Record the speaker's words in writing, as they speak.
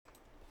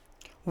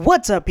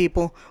What's up,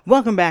 people?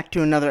 Welcome back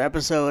to another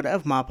episode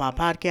of MaPa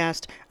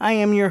Podcast. I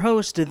am your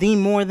host, the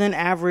more than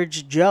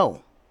average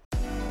Joe.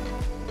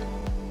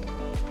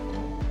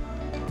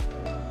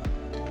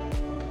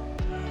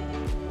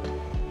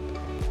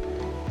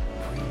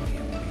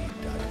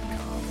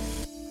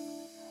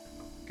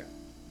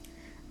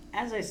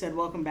 As I said,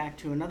 welcome back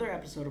to another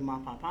episode of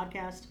MaPa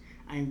Podcast.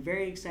 I'm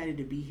very excited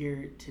to be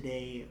here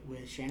today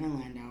with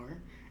Shannon Landauer,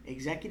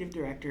 Executive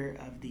Director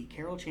of the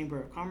Carroll Chamber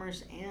of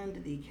Commerce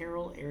and the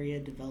Carroll Area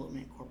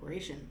Development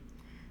Corporation.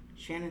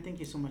 Shannon, thank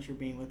you so much for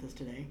being with us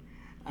today.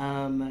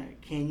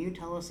 Can you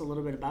tell us a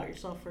little bit about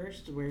yourself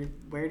first?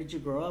 Where did you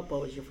grow up?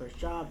 What was your first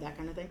job? That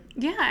kind of thing?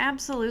 Yeah,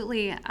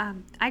 absolutely.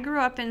 I grew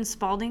up in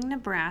Spalding,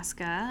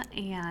 Nebraska,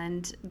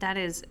 and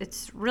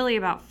it's really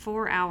about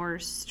 4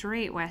 hours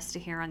straight west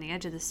of here on the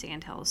edge of the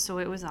Sandhills, so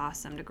it was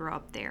awesome to grow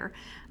up there.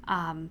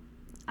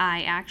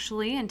 I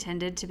actually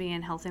intended to be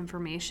in health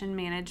information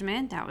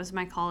management. That was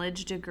my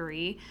college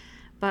degree.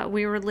 But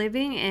we were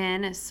living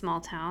in a small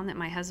town that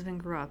my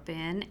husband grew up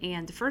in,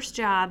 and the first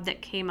job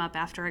that came up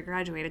after I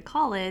graduated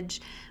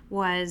college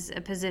was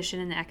a position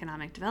in the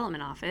economic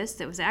development office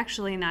that was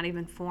actually not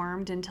even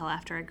formed until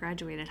after I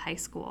graduated high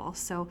school.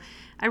 So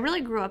I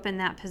really grew up in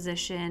that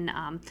position,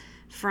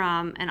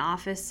 from an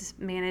office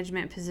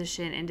management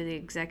position into the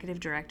executive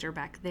director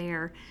back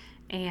there.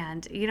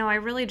 And, I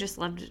really just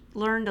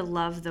learned to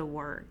love the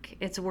work.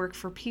 It's work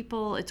for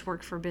people, it's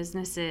work for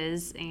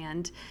businesses,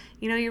 and,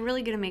 you're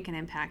really going to make an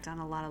impact on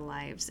a lot of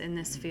lives in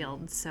this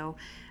field. So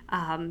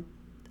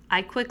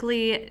I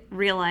quickly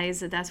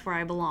realized that that's where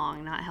I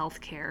belong, not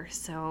healthcare.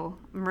 So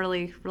I'm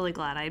really, really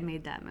glad I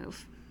made that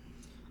move.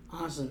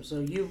 Awesome.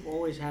 So you've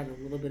always had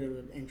a little bit of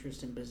an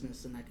interest in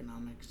business and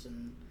economics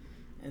and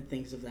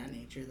things of that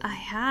nature. I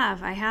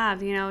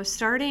have.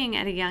 Starting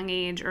at a young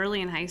age,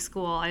 early in high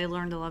school, I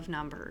learned to love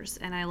numbers,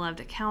 and I loved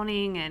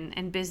accounting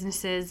and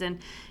businesses. And,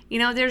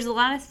 there's a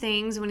lot of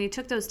things when you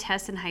took those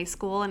tests in high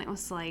school, and it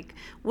was like,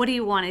 what do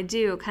you want to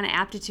do? Kind of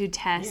aptitude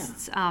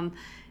tests. Yeah.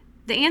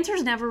 The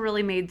answers never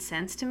really made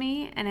sense to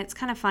me, and it's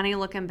kind of funny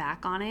looking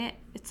back on it.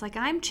 It's like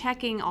I'm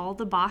checking all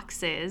the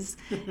boxes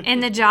in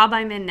the job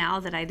I'm in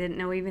now that I didn't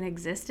know even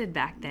existed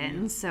back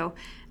then. Yeah. So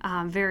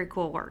very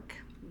cool work.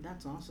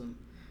 That's awesome.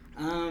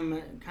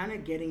 Kind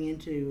of getting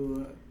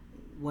into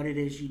what it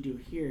is you do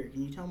here,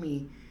 can you tell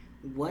me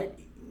what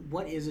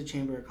is a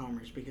Chamber of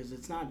Commerce? Because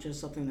it's not just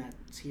something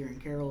that's here in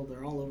Carroll;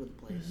 they're all over the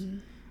place.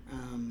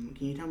 Mm-hmm.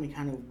 Can you tell me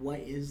kind of what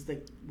is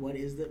a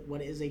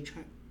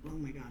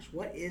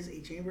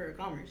Chamber of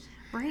Commerce?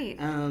 Right.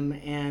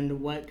 And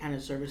what kind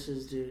of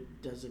services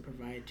does it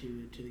provide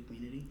to the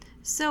community?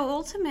 So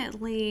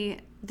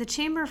ultimately, the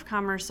Chamber of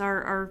Commerce,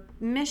 our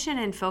mission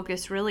and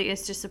focus really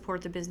is to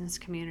support the business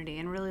community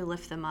and really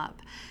lift them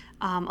up.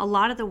 A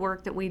lot of the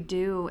work that we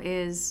do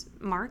is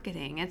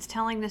marketing. It's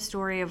telling the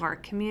story of our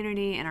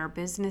community and our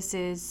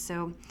businesses.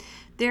 So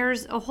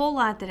there's a whole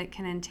lot that it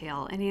can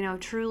entail.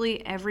 And,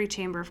 truly every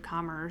Chamber of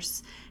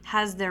Commerce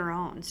has their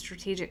own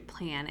strategic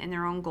plan and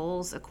their own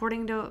goals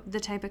according to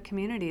the type of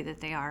community that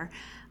they are.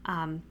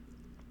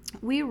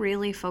 We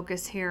really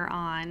focus here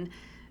on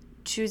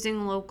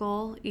choosing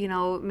local,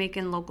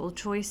 making local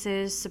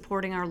choices,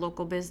 supporting our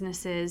local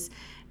businesses,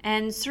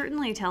 and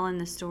certainly telling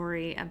the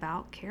story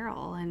about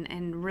Carroll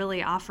and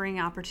really offering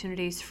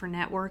opportunities for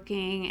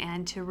networking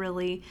and to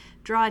really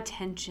draw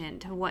attention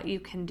to what you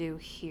can do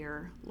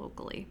here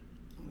locally.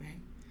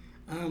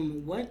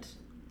 Okay.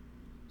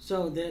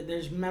 So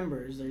there's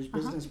members, there's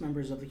business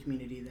members of the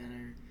community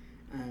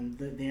that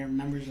are, they are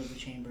members of the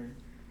chamber.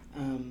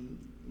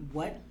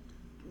 What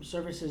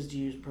services do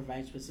you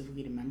provide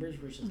specifically to members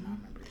versus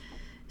non-members?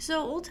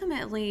 So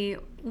ultimately,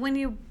 when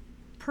you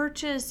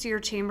purchase your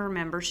chamber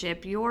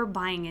membership, you're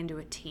buying into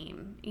a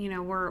team.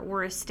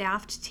 We're a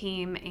staffed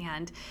team,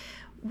 and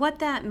what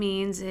that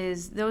means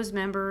is those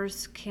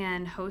members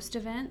can host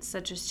events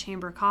such as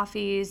chamber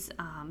coffees.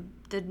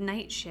 The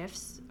night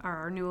shifts are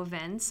our new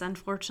events.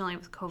 Unfortunately,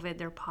 with COVID,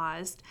 they're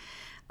paused.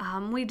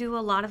 We do a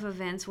lot of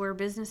events where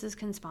businesses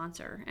can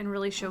sponsor and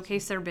really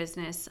showcase their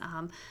business.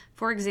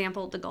 For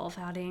example, the golf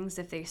outings,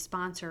 if they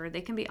sponsor,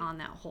 they can be on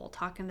that hole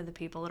talking to the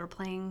people that are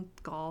playing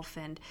golf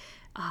and,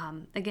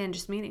 again,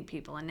 just meeting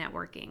people and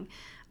networking.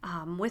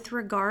 With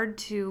regard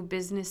to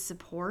business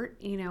support,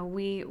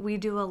 we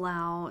do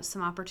allow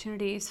some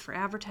opportunities for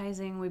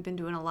advertising. We've been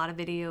doing a lot of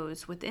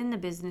videos within the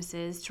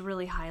businesses to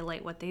really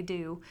highlight what they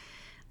do.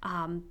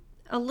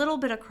 A little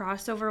bit of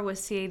crossover with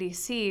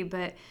CADC,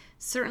 but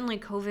certainly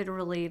COVID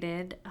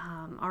related.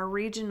 Our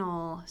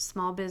regional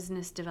small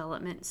business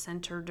development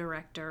center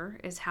director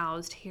is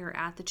housed here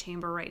at the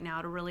chamber right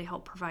now to really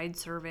help provide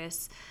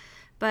service.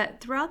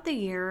 But throughout the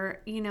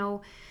year,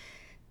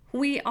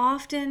 we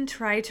often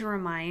try to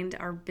remind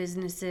our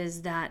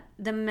businesses that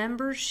the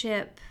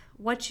membership,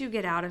 what you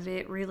get out of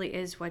it really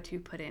is what you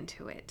put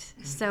into it.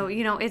 Mm-hmm. So,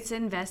 it's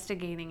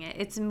investigating it.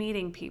 It's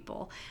meeting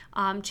people.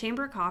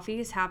 Chamber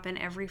coffees happen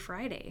every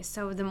Friday.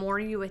 So the more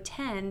you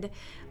attend,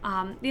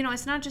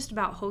 it's not just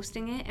about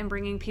hosting it and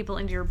bringing people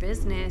into your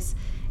business.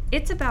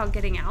 It's about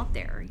getting out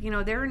there.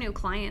 There are new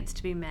clients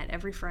to be met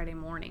every Friday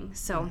morning.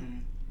 So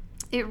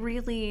it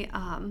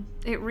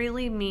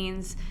really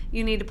means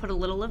you need to put a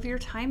little of your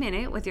time in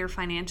it with your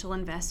financial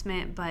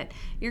investment, but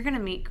you're going to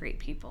meet great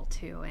people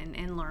too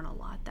and learn a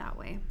lot that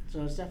way.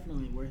 So it's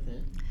definitely worth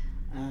it,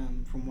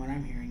 from what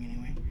I'm hearing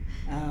anyway.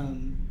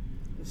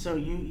 So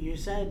you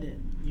said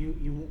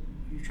you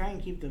try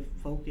and keep the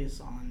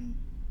focus on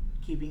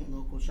keeping it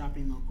local,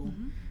 shopping local.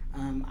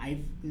 Mm-hmm.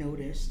 I've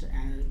noticed,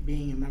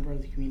 being a member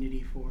of the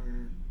community for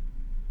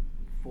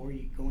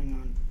going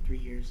on 3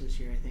 years this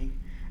year, I think.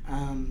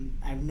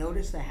 I've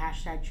noticed the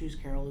hashtag Choose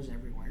Carol is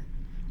everywhere.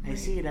 Right. I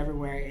see it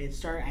everywhere.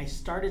 I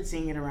started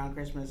seeing it around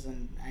Christmas,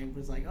 and I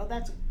was like, oh,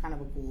 that's kind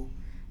of a cool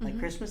mm-hmm.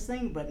 Christmas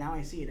thing. But now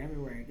I see it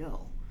everywhere I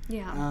go.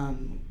 Yeah.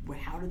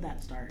 How did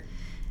that start?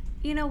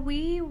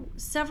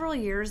 Several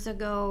years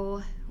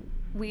ago,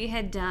 we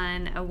had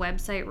done a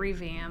website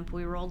revamp.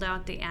 We rolled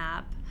out the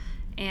app,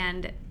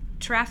 and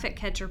traffic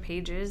catcher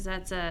pages,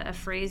 that's a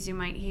phrase you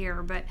might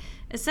hear, but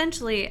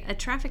essentially a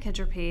traffic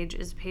catcher page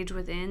is a page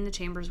within the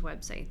Chamber's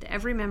website that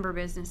every member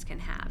business can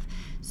have.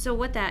 So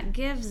what that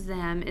gives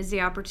them is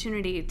the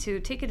opportunity to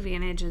take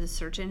advantage of the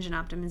search engine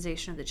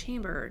optimization of the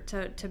Chamber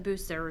to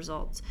boost their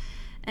results.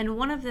 And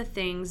one of the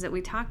things that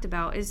we talked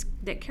about is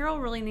that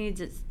Carol really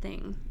needs its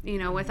thing.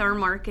 With our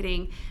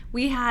marketing,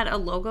 we had a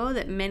logo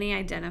that many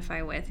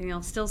identify with, and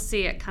you'll still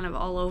see it kind of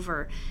all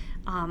over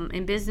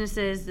in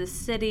businesses, the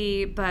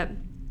city, but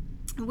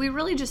we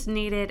really just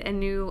needed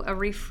a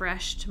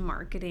refreshed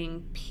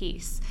marketing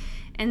piece.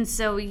 And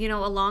so,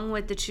 along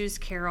with the Choose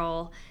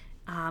Carol,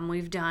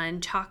 we've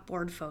done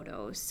chalkboard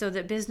photos so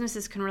that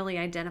businesses can really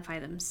identify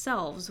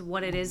themselves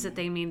what it is that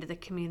they mean to the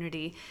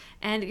community.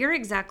 And you're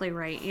exactly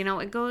right.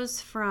 It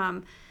goes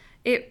from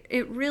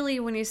it really,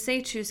 when you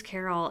say Choose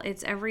Carol,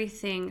 it's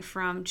everything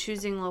from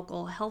choosing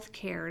local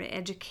healthcare to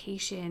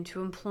education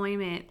to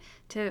employment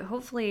to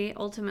hopefully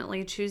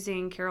ultimately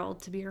choosing Carol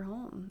to be your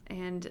home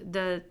and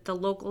the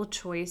local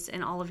choice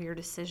in all of your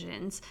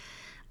decisions.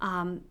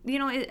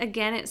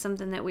 Again, it's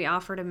something that we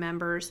offer to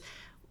members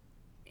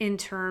in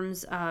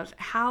terms of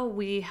how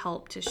we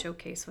help to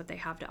showcase what they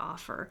have to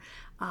offer.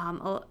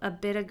 A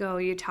bit ago,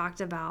 you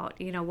talked about,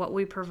 what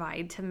we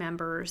provide to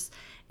members,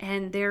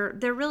 and there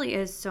really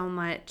is so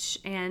much,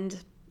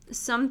 and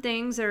some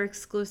things are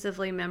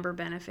exclusively member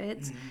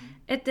benefits. Mm-hmm.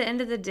 At the end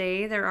of the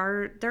day, there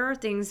are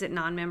things that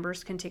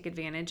non-members can take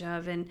advantage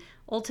of, and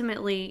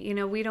ultimately,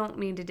 we don't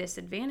mean to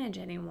disadvantage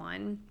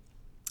anyone.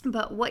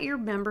 But what your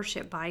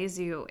membership buys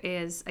you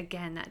is,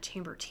 again, that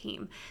Chamber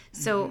team.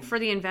 So for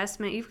the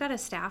investment, you've got a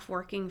staff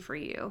working for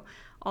you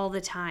all the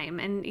time.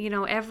 And,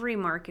 every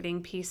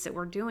marketing piece that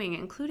we're doing,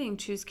 including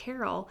Choose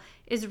Carol,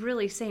 is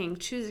really saying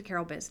choose a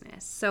Carol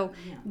business. So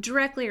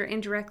directly or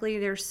indirectly,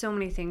 there's so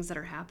many things that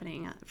are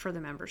happening for the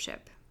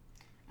membership.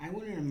 I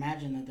wouldn't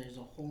imagine that there's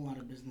a whole lot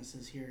of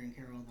businesses here in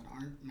Carol that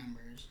aren't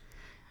members.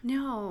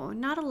 No,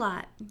 not a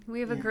lot. We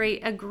have a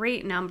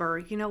great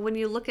number. When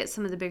you look at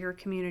some of the bigger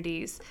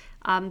communities,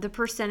 the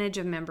percentage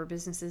of member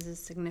businesses is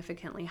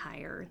significantly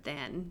higher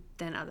than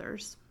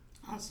others.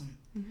 Awesome.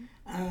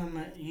 Mm-hmm.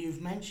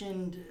 You've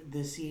mentioned the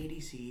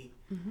CADC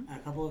a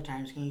couple of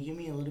times. Can you give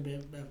me a little bit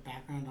of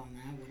background on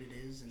that, what it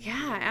is?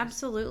 Yeah,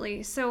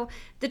 absolutely. So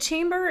the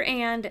Chamber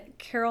and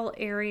Carroll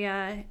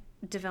Area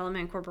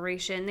Development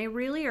Corporation, they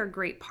really are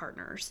great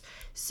partners.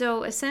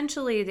 So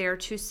essentially they're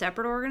two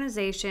separate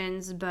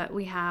organizations, but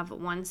we have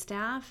one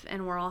staff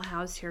and we're all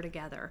housed here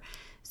together.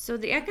 So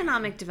the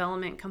economic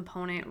development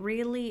component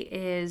really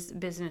is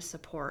business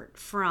support,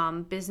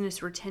 from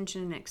business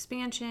retention and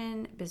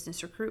expansion,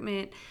 business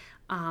recruitment.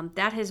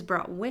 That has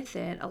brought with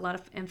it a lot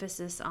of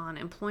emphasis on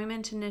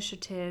employment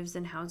initiatives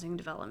and housing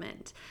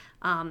development.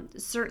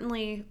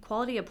 Certainly,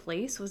 quality of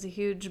place was a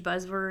huge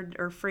buzzword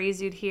or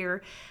phrase you'd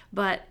hear,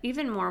 but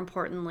even more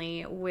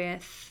importantly,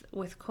 with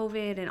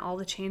COVID and all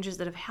the changes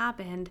that have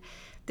happened,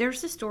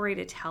 there's a story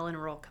to tell in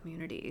rural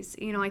communities.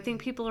 I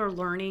think people are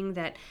learning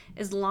that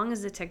as long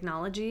as the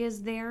technology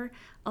is there,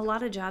 a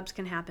lot of jobs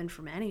can happen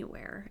from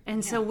anywhere.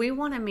 And so we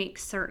want to make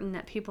certain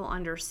that people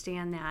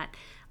understand that.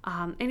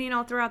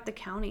 And throughout the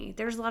county,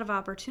 there's a lot of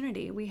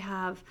opportunity. We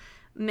have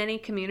many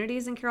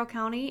communities in Carroll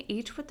County,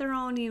 each with their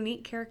own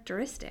unique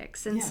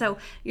characteristics. And so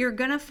you're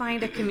going to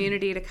find a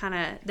community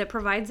that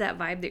provides that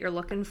vibe that you're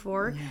looking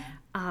for.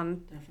 Yeah,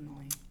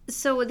 definitely.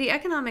 So the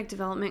economic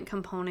development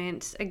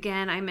component,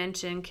 again, I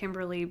mentioned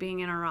Kimberly being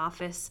in our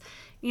office.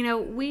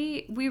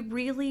 We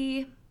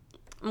really,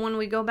 when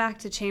we go back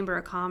to Chamber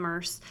of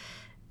Commerce,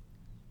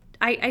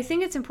 I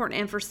think it's important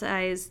to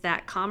emphasize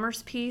that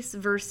commerce piece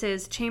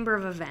versus Chamber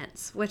of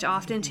Events, which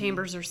often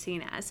chambers are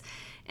seen as.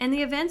 And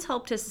the events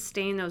help to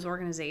sustain those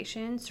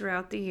organizations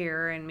throughout the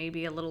year and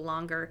maybe a little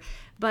longer.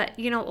 But,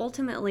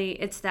 ultimately,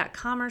 it's that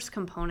commerce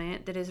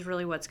component that is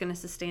really what's going to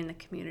sustain the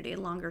community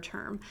longer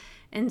term.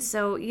 And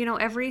so,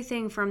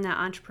 everything from that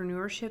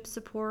entrepreneurship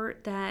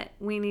support that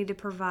we need to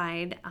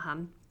provide,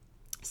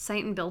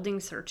 site and building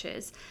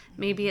searches,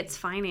 maybe it's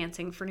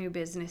financing for new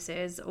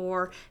businesses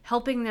or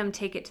helping them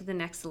take it to the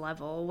next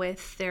level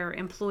with their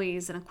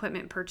employees and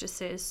equipment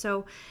purchases.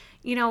 So,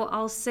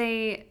 I'll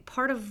say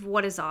part of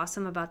what is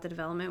awesome about the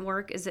development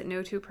work is that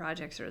no two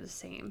projects are the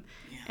same.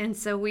 Yeah. And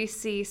so we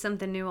see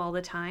something new all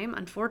the time.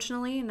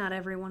 Unfortunately, not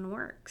everyone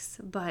works.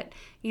 But,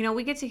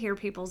 we get to hear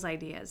people's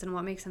ideas and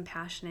what makes them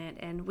passionate,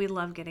 and we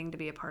love getting to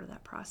be a part of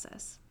that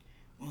process.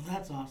 Well,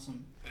 that's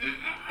awesome.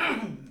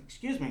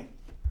 Excuse me.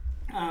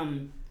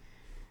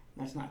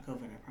 That's not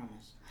COVID, I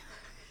promise.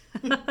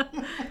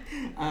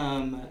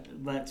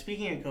 But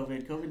speaking of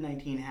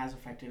COVID-19 has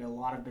affected a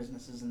lot of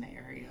businesses in the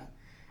area.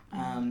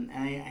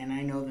 And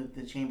I know that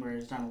the Chamber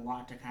has done a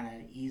lot to kind of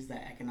ease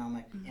that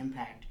economic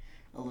impact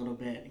a little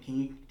bit. Can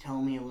you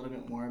tell me a little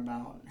bit more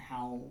about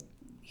how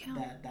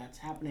that's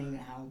happening,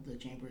 how the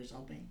Chamber is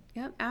helping?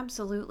 Yep,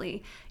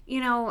 absolutely.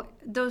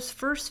 Those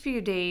first few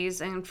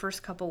days and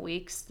first couple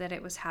weeks that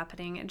it was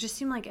happening, it just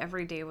seemed like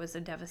every day was a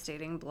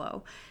devastating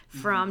blow,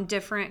 from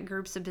different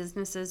groups of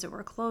businesses that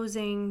were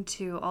closing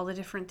to all the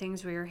different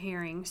things we were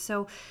hearing.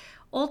 So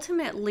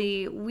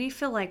ultimately, we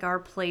feel like our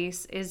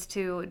place is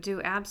to do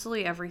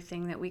absolutely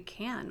everything that we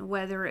can,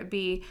 whether it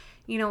be,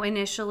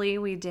 initially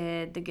we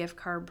did the gift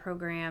card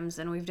programs,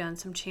 and we've done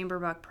some chamber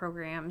buck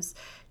programs,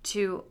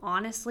 to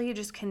honestly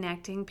just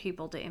connecting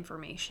people to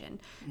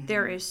information.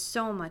 There is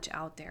so much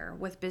out there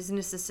with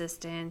business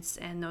assistance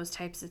and those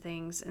types of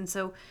things. And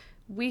so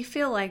we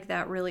feel like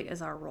that really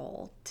is our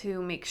role,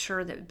 to make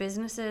sure that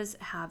businesses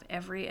have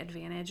every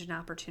advantage and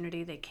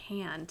opportunity they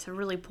can to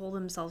really pull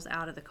themselves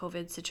out of the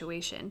COVID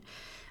situation.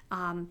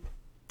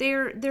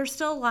 There's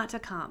still a lot to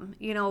come,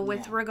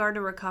 with regard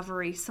to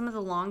recovery, some of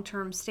the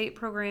long-term state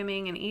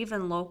programming and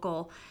even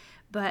local.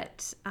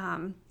 But,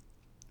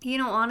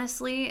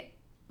 honestly,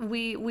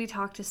 we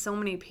talk to so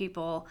many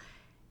people,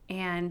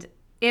 and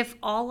if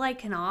all I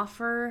can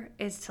offer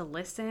is to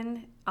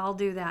listen, I'll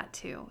do that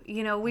too.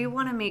 We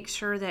want to make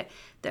sure that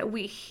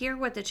we hear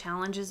what the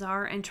challenges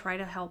are and try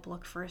to help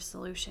look for a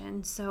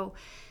solution. So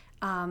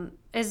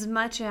as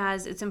much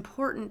as it's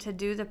important to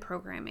do the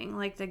programming,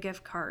 like the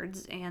gift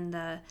cards and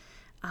the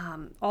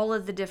all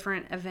of the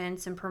different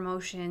events and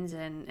promotions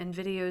and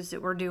videos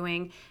that we're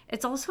doing,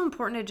 it's also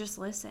important to just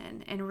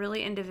listen and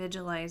really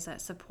individualize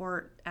that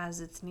support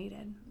as it's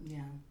needed.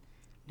 Yeah,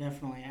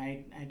 definitely.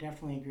 I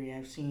definitely agree.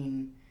 I've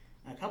seen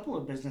a couple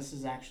of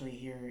businesses actually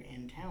here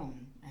in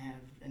town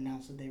have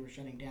announced that they were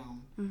shutting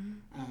down,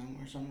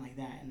 or something like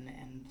that.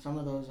 And some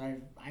of those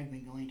I've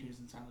been going to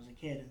since I was a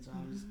kid. And so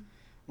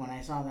when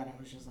I saw that, I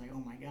was just like,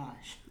 oh my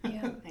gosh,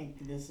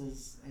 this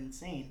is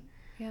insane.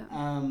 Yeah.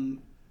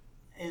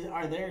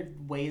 Are there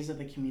ways that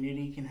the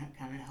community can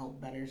kind of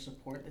help better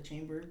support the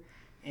Chamber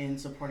in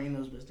supporting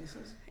those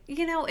businesses?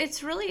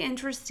 It's really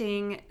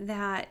interesting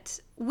that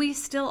we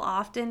still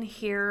often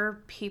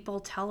hear people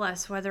tell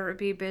us, whether it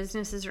be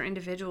businesses or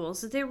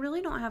individuals, that they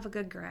really don't have a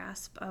good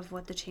grasp of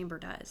what the Chamber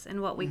does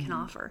and what we can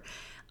offer.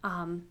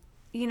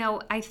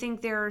 I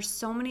think there are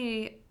so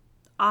many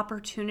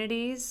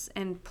opportunities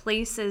and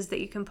places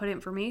that you can put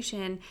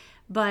information,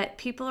 but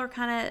people are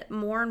kind of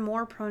more and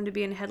more prone to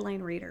being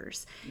headline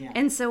readers. Yeah.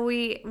 And so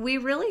we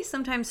really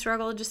sometimes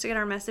struggle just to get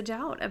our message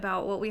out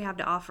about what we have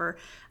to offer.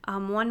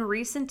 One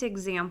recent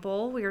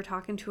example, we were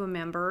talking to a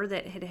member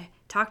that had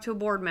talked to a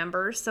board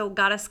member, so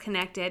got us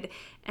connected,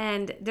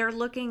 and they're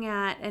looking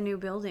at a new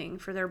building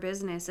for their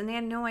business, and they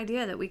had no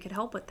idea that we could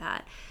help with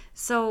that.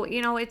 So,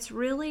 it's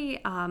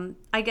really,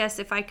 I guess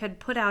if I could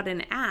put out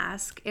an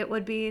ask, it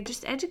would be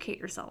just educate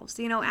yourselves,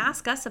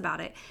 ask us about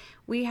it.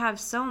 We have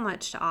so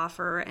much to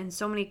offer and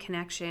so many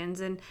connections.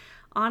 And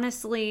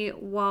honestly,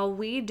 while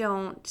we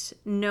don't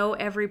know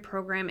every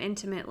program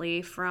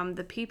intimately, from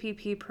the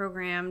PPP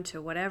program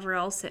to whatever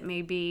else it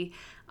may be,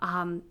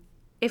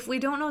 if we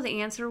don't know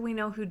the answer, we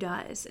know who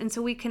does. And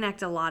so we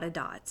connect a lot of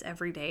dots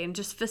every day and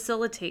just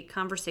facilitate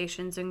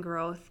conversations and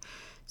growth.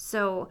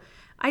 So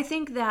I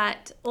think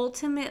that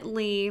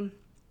ultimately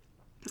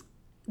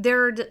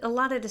there are a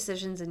lot of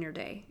decisions in your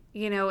day.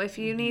 If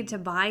you need to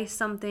buy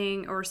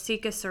something or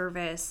seek a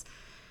service,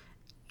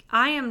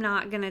 I am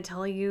not going to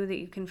tell you that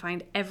you can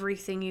find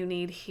everything you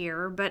need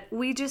here, but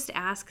we just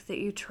ask that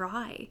you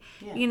try.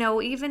 Yeah.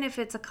 Even if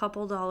it's a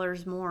couple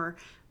dollars more,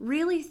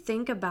 really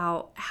think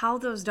about how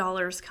those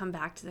dollars come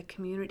back to the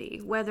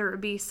community, whether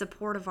it be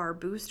support of our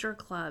booster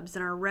clubs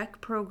and our rec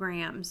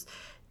programs,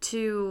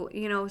 to,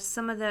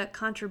 some of the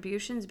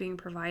contributions being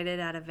provided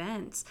at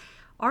events.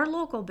 Our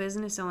local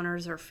business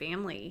owners are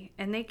family,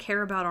 and they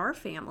care about our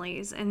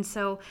families. And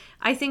so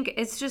I think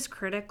it's just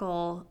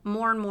critical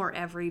more and more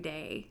every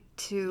day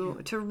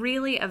to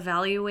really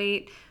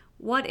evaluate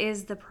what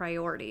is the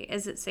priority.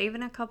 Is it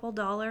saving a couple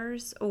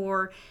dollars,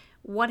 or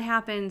what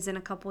happens in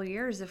a couple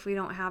years if we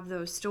don't have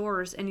those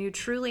stores and you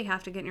truly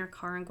have to get in your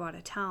car and go out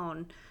of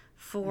town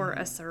for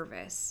a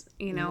service?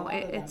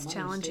 It's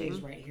challenging.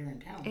 Stays right here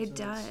in town. It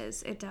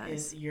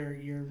does.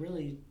 You're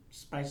really,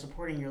 by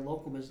supporting your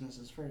local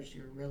businesses first,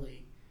 you're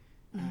really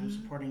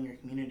supporting your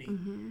community.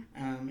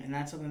 And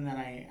that's something that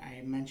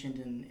I mentioned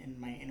in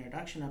my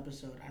introduction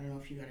episode. I don't know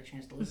if you got a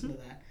chance to listen to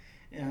that.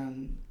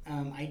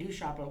 I do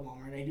shop at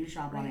Walmart. I do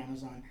shop on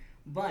Amazon,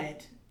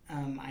 but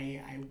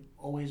I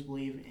always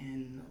believe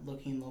in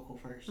looking local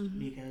first,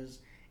 because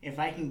if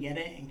I can get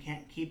it and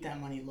can't keep that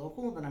money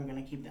local, then I'm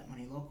going to keep that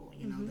money local.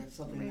 That's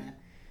something Right.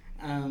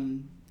 that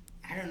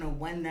I don't know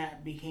when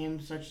that became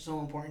so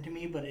important to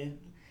me, but it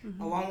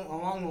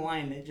along the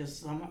line, it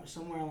just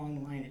somewhere along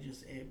the line,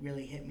 it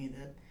really hit me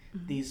that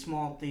these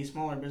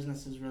smaller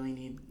businesses really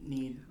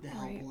need the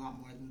help Right. a lot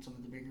more than some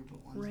of the bigger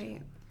ones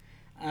Right.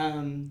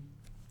 do.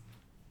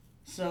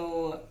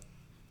 So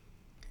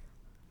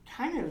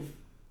kind of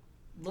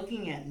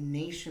looking at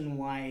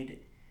nationwide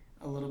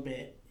a little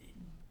bit,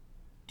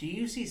 do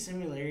you see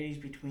similarities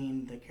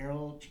between the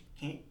Carroll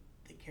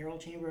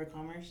Chamber of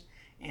Commerce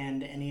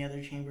and any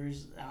other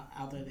chambers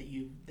out there that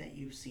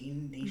you've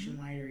seen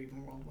nationwide or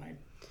even worldwide?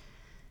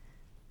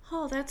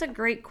 Oh, that's a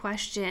great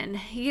question.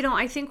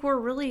 I think we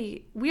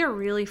are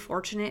really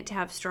fortunate to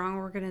have strong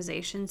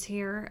organizations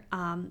here.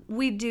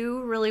 We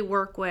do really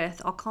work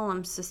with, I'll call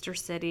them sister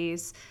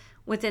cities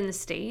within the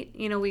state.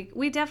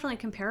 We definitely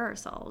compare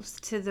ourselves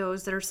to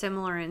those that are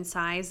similar in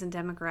size and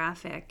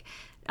demographic,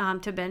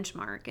 to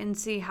benchmark and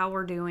see how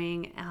we're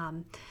doing.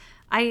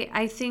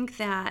 I think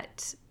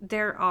that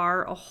there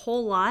are a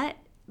whole lot,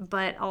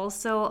 but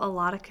also a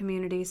lot of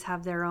communities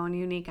have their own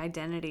unique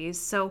identities.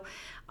 So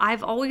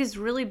I've always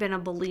really been a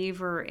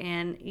believer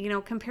in,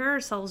 compare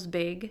ourselves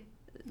big,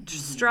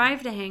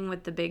 strive to hang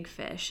with the big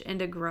fish and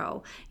to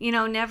grow.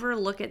 Never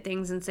look at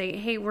things and say,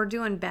 hey, we're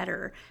doing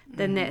better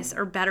than this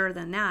or better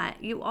than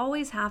that. You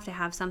always have to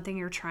have something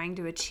you're trying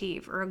to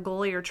achieve or a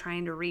goal you're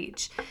trying to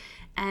reach.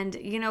 And,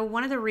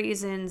 one of the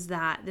reasons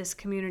that this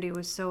community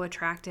was so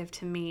attractive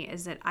to me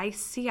is that I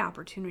see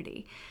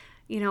opportunity.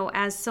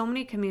 As so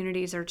many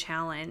communities are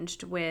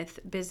challenged with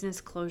business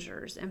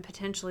closures and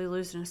potentially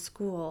losing a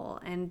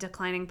school and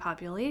declining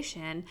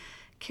population,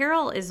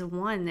 Carroll is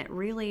one that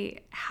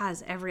really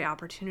has every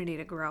opportunity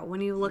to grow.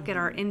 When you look at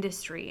our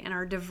industry and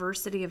our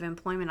diversity of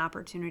employment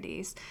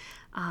opportunities,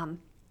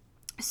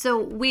 so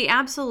we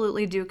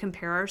absolutely do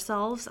compare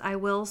ourselves. I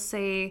will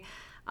say,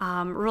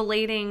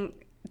 relating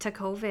to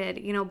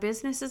COVID,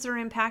 businesses are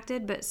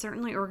impacted, but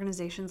certainly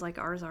organizations like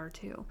ours are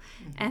too.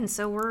 And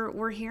so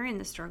we're hearing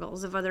the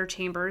struggles of other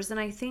chambers. And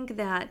I think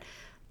that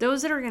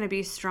those that are going to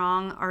be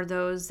strong are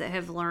those that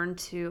have learned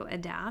to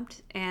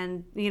adapt.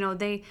 And,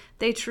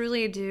 they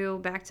truly do,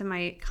 back to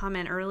my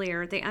comment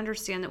earlier, they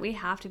understand that we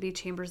have to be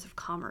chambers of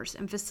commerce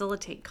and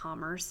facilitate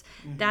commerce.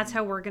 That's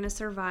how we're going to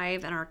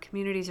survive and our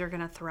communities are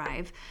going to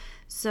thrive.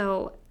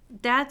 So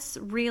that's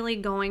really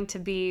going to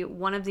be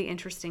one of the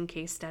interesting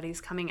case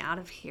studies coming out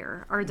of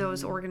here are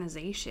those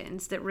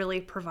organizations that really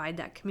provide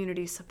that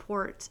community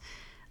support.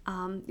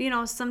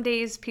 Some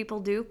days people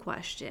do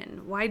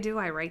question, why do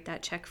I write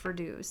that check for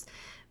dues?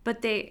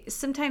 But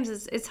sometimes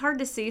it's hard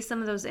to see some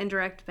of those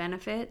indirect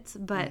benefits,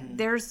 but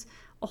there's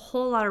a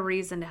whole lot of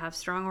reason to have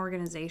strong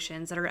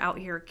organizations that are out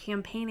here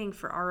campaigning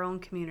for our own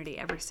community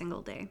every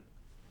single day.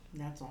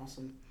 That's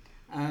awesome.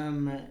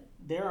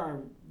 There are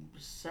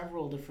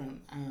several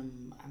different, I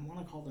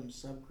want to call them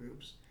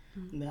subgroups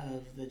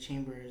of the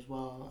chamber as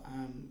well.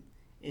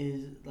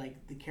 Is like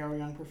the Carroll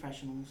Young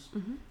Professionals,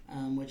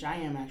 which I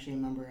am actually a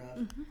member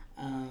of,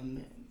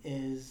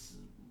 is,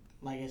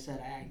 like I said,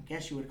 I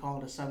guess you would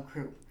call it a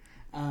subgroup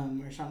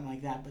or something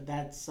like that, but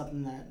that's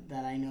something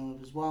that I know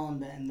of as well,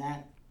 and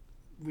that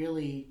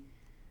really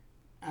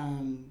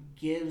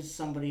gives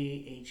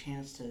somebody a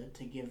chance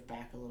to give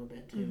back a little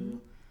bit, to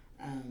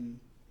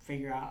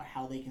figure out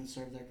how they can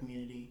serve their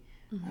community.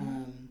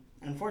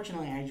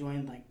 Unfortunately, I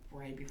joined like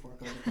right before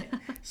COVID hit,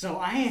 so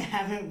I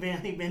haven't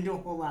really been to a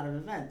whole lot of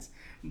events.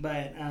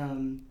 But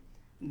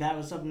that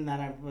was something that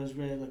I was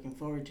really looking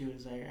forward to.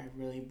 Is I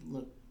really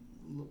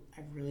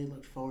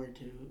looked forward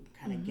to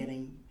kind of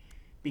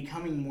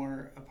becoming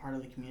more a part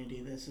of the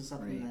community. This is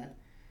something that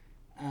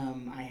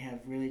I have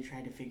really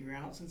tried to figure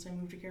out since I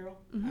moved to Carroll,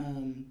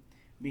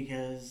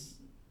 because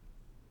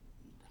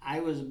I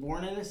was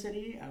born in a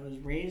city, I was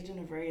raised in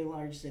a very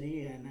large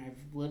city, and I've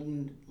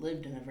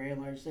lived in a very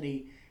large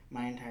city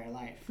my entire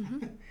life.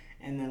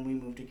 And then we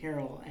moved to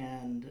Carroll,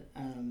 and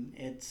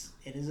it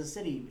is a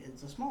city.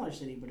 It's a smaller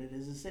city, but it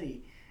is a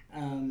city.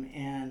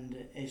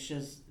 And it's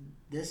just,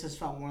 this has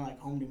felt more like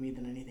home to me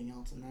than anything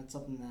else, and that's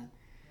something that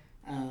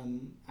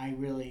I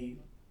really,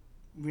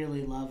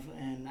 really love,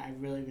 and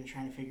I've really been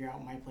trying to figure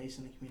out my place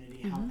in the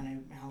community. How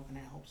can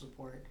I help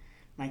support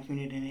my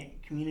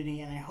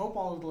community, and I hope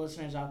all of the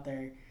listeners out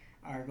there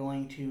are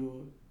going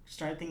to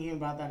start thinking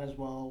about that as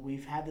well.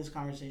 We've had this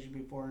conversation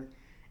before,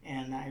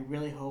 and I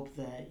really hope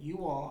that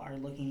you all are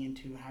looking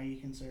into how you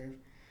can serve.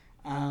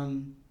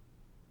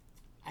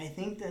 I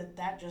think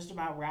that just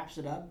about wraps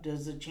it up.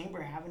 Does the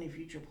chamber have any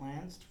future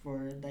plans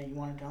that you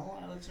want to tell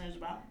our listeners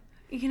about?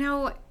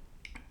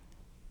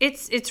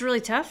 It's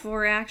really tough.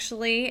 We're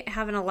actually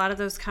having a lot of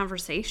those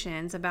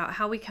conversations about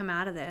how we come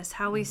out of this,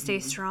 how we stay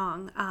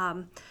strong.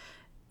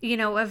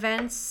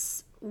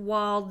 Events,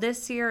 while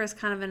this year is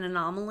kind of an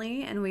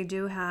anomaly and we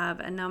do have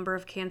a number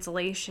of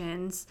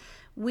cancellations,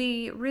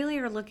 we really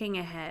are looking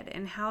ahead,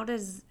 and how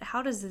does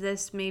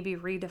this maybe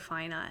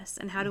redefine us,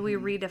 and how do we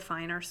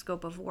redefine our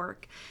scope of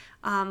work?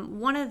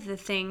 One of the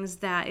things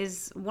that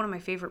is one of my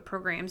favorite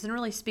programs and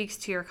really speaks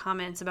to your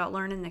comments about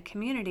learning the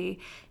community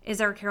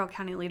is our Carroll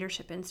County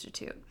Leadership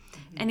Institute.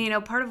 And,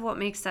 part of what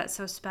makes that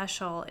so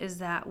special is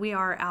that we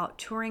are out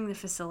touring the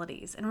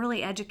facilities and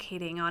really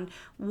educating on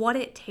what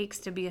it takes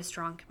to be a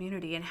strong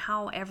community and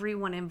how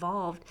everyone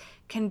involved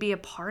can be a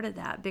part of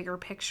that bigger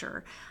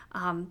picture.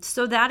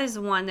 So that is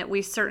one that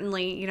we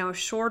certainly,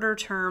 shorter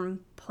term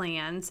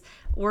plans,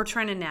 we're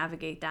trying to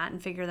navigate that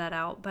and figure that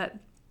out. But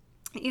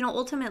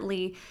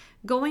ultimately,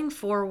 going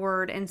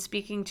forward and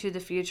speaking to the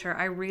future,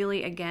 I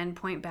really, again,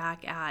 point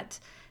back at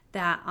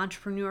that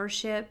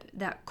entrepreneurship,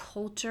 that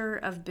culture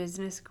of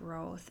business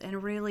growth,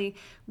 and really,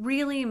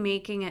 really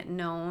making it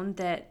known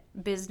that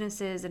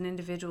businesses and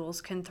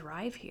individuals can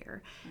thrive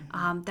here.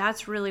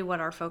 That's really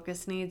what our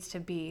focus needs to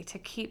be, to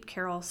keep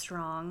Carroll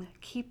strong,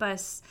 keep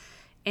us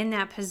in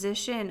that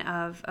position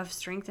of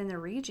strength in the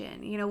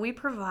region. We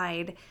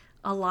provide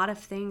a lot of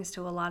things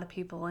to a lot of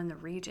people in the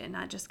region,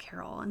 not just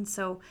Carroll. And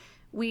so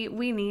we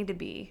need to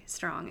be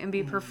strong and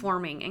be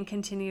performing and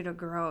continue to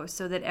grow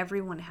so that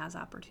everyone has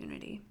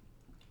opportunity.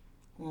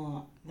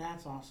 Well,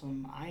 that's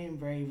awesome. I am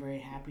very, very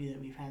happy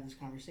that we've had this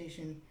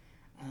conversation.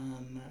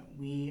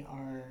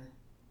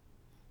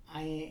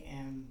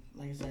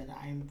 Like I said,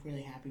 I'm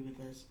really happy with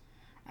this.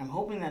 I'm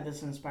hoping that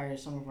this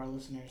inspires some of our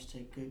listeners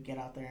to get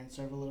out there and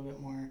serve a little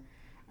bit more,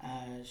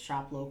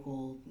 shop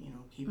local,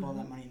 keep all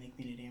that money in the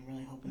community. I'm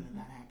really hoping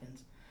that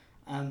happens.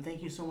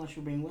 Thank you so much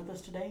for being with us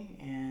today,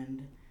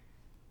 and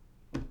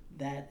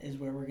that is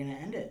where we're going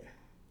to end it.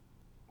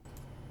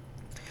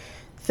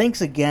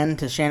 Thanks again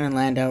to Shannon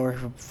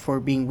Landauer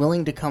for being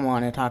willing to come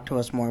on and talk to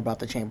us more about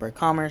the Chamber of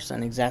Commerce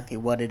and exactly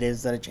what it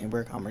is that a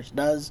Chamber of Commerce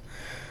does.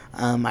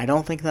 I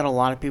don't think that a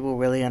lot of people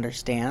really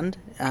understand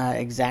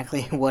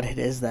exactly what it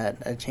is that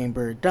a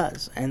chamber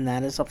does, and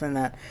that is something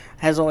that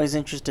has always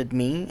interested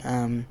me,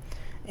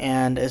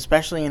 and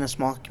especially in a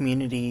small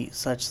community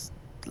such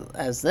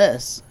as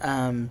this,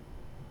 the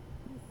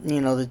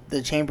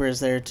chamber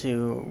is there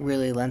to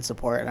really lend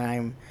support, and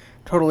I'm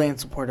totally in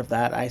support of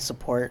that. I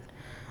support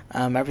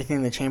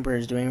everything the chamber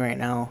is doing right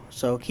now.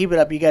 So keep it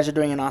up. You guys are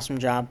doing an awesome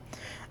job.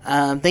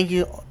 Thank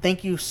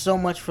you so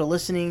much for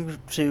listening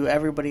to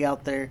everybody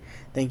out there.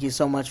 Thank you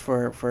so much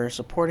for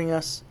supporting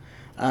us.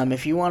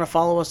 If you want to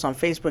follow us on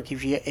Facebook,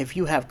 if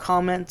you have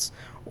comments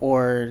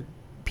or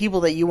people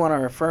that you want to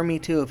refer me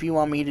to, if you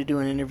want me to do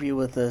an interview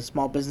with a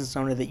small business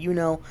owner that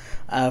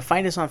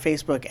find us on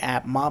Facebook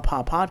at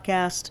MaPa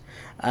Podcast,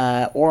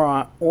 or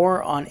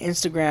on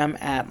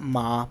Instagram at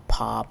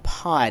MaPa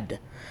Pod.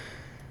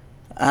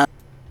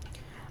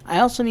 I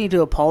also need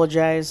to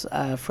apologize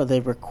for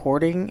the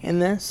recording in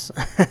this.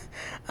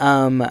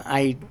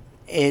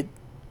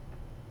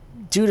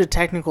 Due to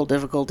technical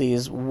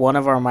difficulties, one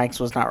of our mics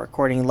was not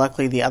recording.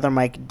 Luckily, the other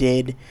mic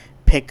did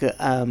pick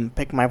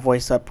my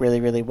voice up really,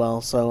 really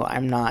well. So I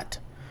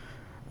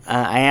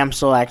am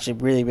still actually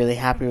really, really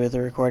happy with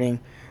the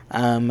recording.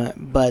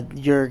 But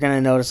you're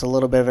gonna notice a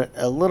little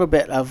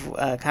bit of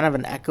kind of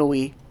an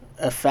echoey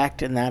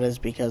effect, and that is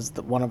because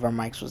one of our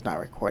mics was not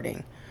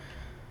recording.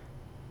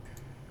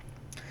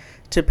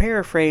 To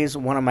paraphrase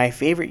one of my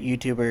favorite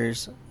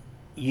YouTubers,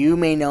 you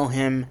may know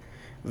him,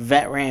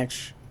 Vet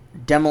Ranch,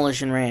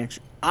 Demolition Ranch,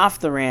 Off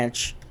the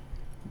Ranch,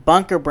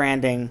 Bunker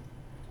Branding.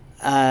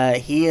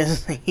 He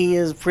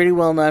is pretty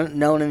well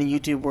known in the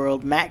YouTube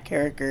world. Matt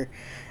Carricker.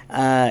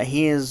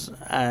 He is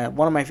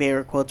one of my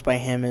favorite quotes by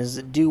him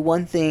is, "Do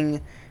one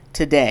thing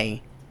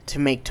today to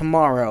make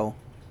tomorrow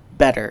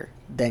better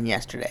than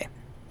yesterday."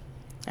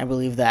 I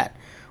believe that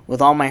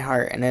with all my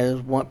heart, and it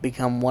has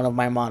become one of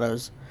my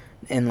mottos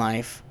in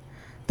life.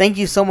 Thank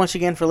you so much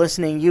again for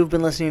listening. You've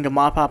been listening to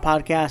MaPa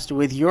Podcast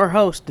with your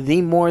host,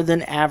 the More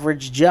Than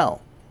Average Joe.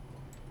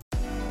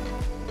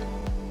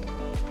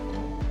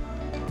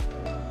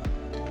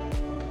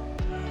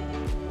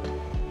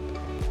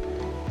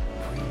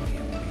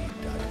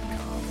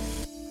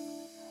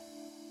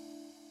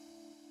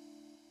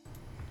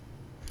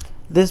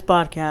 This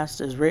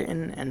podcast is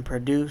written and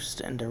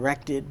produced and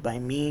directed by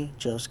me,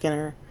 Joe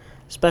Skinner.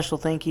 Special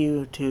thank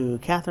you to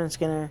Catherine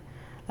Skinner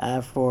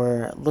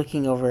for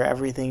looking over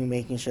everything,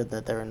 making sure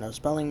that there are no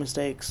spelling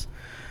mistakes,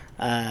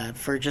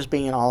 for just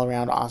being an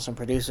all-around awesome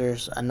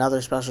producers.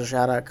 Another special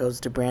shout-out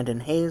goes to Brandon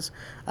Hayes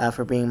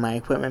for being my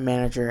equipment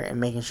manager and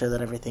making sure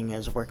that everything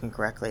is working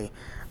correctly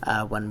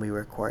when we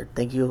record.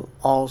 Thank you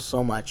all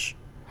so much.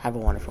 Have a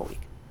wonderful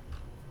week.